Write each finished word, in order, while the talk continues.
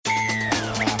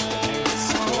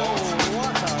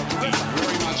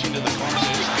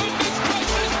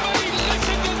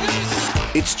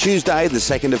It's Tuesday, the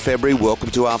 2nd of February.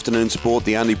 Welcome to Afternoon Sport,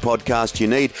 the only podcast you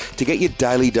need to get your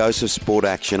daily dose of sport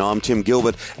action. I'm Tim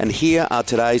Gilbert, and here are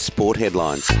today's sport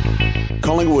headlines.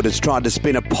 Collingwood has tried to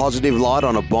spin a positive light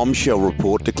on a bombshell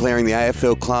report declaring the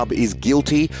AFL club is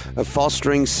guilty of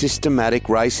fostering systematic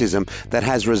racism that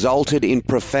has resulted in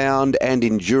profound and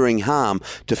enduring harm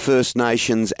to First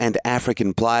Nations and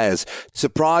African players.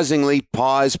 Surprisingly,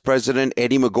 Pies president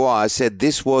Eddie Maguire said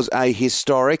this was a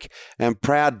historic and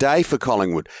proud day for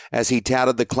Collingwood as he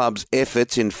touted the club's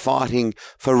efforts in fighting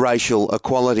for racial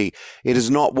equality. It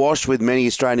is not washed with many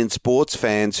Australian sports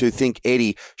fans who think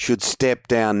Eddie should step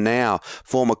down now.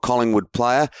 Former Collingwood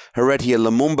player Heritiya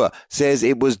Lumumba says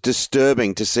it was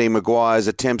disturbing to see Maguire's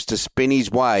attempts to spin his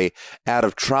way out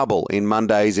of trouble in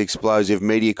Monday's explosive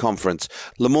media conference.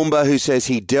 Lumumba, who says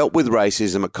he dealt with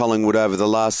racism at Collingwood over the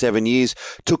last 7 years,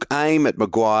 took aim at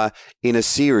Maguire in a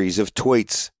series of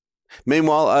tweets.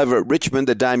 Meanwhile, over at Richmond,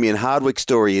 the Damien Hardwick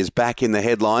story is back in the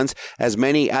headlines as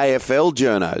many AFL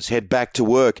journos head back to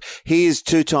work. Here's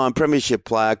two-time premiership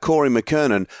player Corey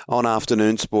McKernan on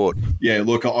Afternoon Sport. Yeah,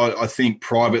 look, I think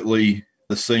privately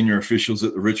the senior officials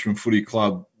at the Richmond Footy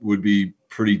Club would be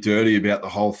pretty dirty about the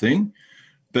whole thing.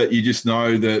 But you just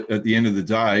know that at the end of the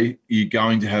day, you're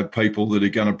going to have people that are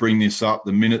going to bring this up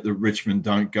the minute that Richmond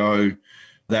don't go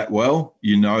that well.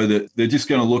 You know that they're just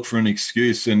going to look for an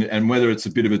excuse, and whether it's a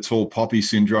bit of a tall poppy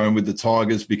syndrome with the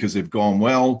Tigers because they've gone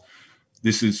well,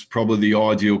 this is probably the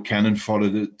ideal cannon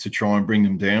fodder to try and bring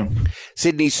them down.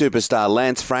 Sydney superstar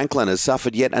Lance Franklin has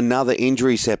suffered yet another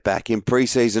injury setback in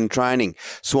pre-season training.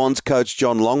 Swans coach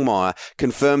John Longmire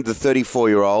confirmed the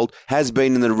 34-year-old has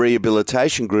been in the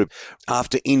rehabilitation group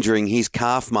after injuring his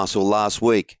calf muscle last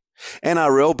week.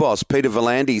 NRL boss Peter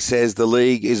V'landys says the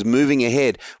league is moving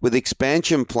ahead with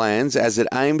expansion plans as it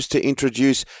aims to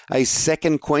introduce a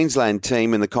second Queensland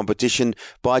team in the competition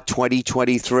by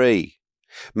 2023.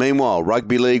 Meanwhile,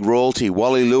 rugby league royalty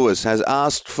Wally Lewis has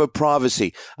asked for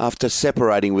privacy after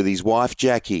separating with his wife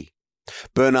Jackie.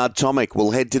 Bernard Tomic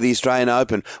will head to the Australian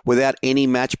Open without any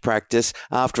match practice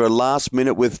after a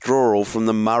last-minute withdrawal from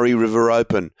the Murray River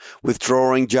Open,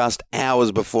 withdrawing just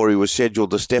hours before he was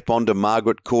scheduled to step onto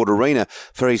Margaret Court Arena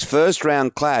for his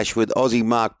first-round clash with Aussie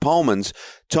Mark Polmans.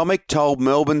 Tomic told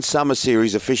Melbourne Summer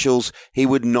Series officials he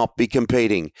would not be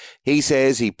competing. He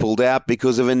says he pulled out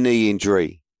because of a knee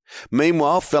injury.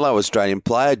 Meanwhile, fellow Australian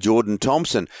player Jordan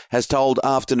Thompson has told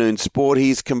Afternoon Sport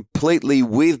he's completely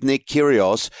with Nick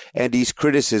Kyrgios and his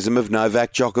criticism of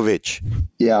Novak Djokovic.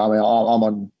 Yeah, I mean, I'm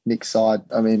on Nick's side.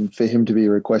 I mean, for him to be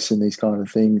requesting these kind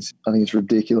of things, I think it's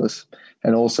ridiculous.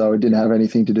 And also, it didn't have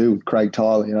anything to do with Craig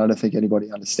Tyler. I don't think anybody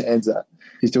understands that.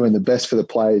 He's doing the best for the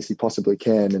players he possibly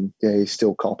can, and yeah, he's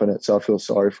still copping it, so I feel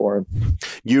sorry for him.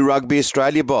 New Rugby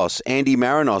Australia boss Andy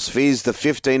Marinos fears the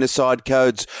 15-a-side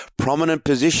code's prominent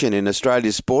position in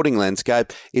Australia's sporting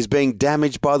landscape is being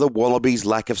damaged by the Wallabies'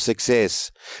 lack of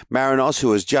success. Marinos,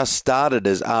 who has just started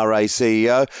as RA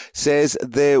CEO, says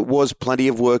there was plenty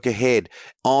of work ahead,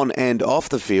 on and off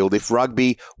the field, if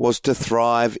rugby was to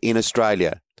thrive in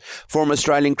Australia. Former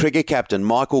Australian cricket captain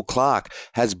Michael Clarke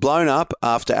has blown up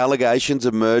after allegations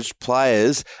emerged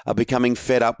players are becoming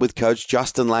fed up with coach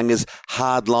Justin Langer's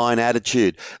hardline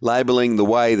attitude, labelling the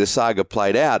way the saga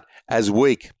played out as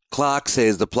weak. Clarke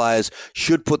says the players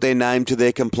should put their name to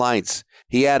their complaints.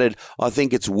 He added, "I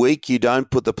think it's weak you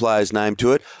don't put the player's name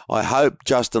to it. I hope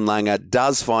Justin Langer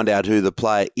does find out who the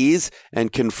player is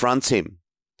and confronts him."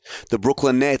 The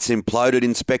Brooklyn Nets imploded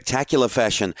in spectacular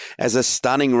fashion as a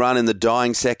stunning run in the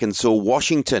dying seconds saw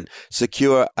Washington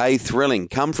secure a thrilling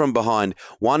come-from-behind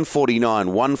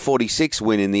 149-146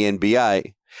 win in the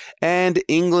NBA. And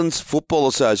England's Football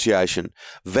Association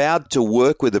vowed to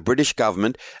work with the British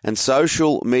government and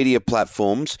social media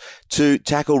platforms to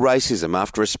tackle racism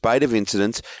after a spate of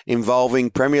incidents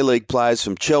involving Premier League players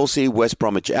from Chelsea, West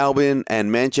Bromwich Albion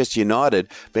and Manchester United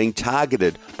being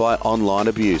targeted by online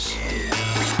abuse.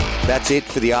 That's it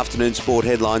for the Afternoon Sport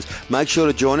headlines. Make sure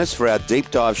to join us for our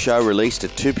deep dive show released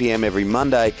at 2 p.m. every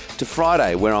Monday to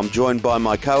Friday, where I'm joined by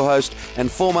my co-host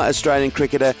and former Australian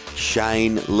cricketer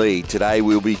Shane Lee. Today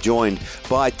we'll be joined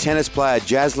by tennis player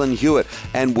Jaslyn Hewitt,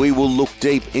 and we will look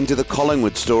deep into the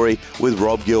Collingwood story with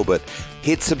Rob Gilbert.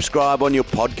 Hit subscribe on your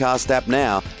podcast app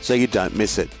now so you don't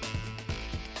miss it.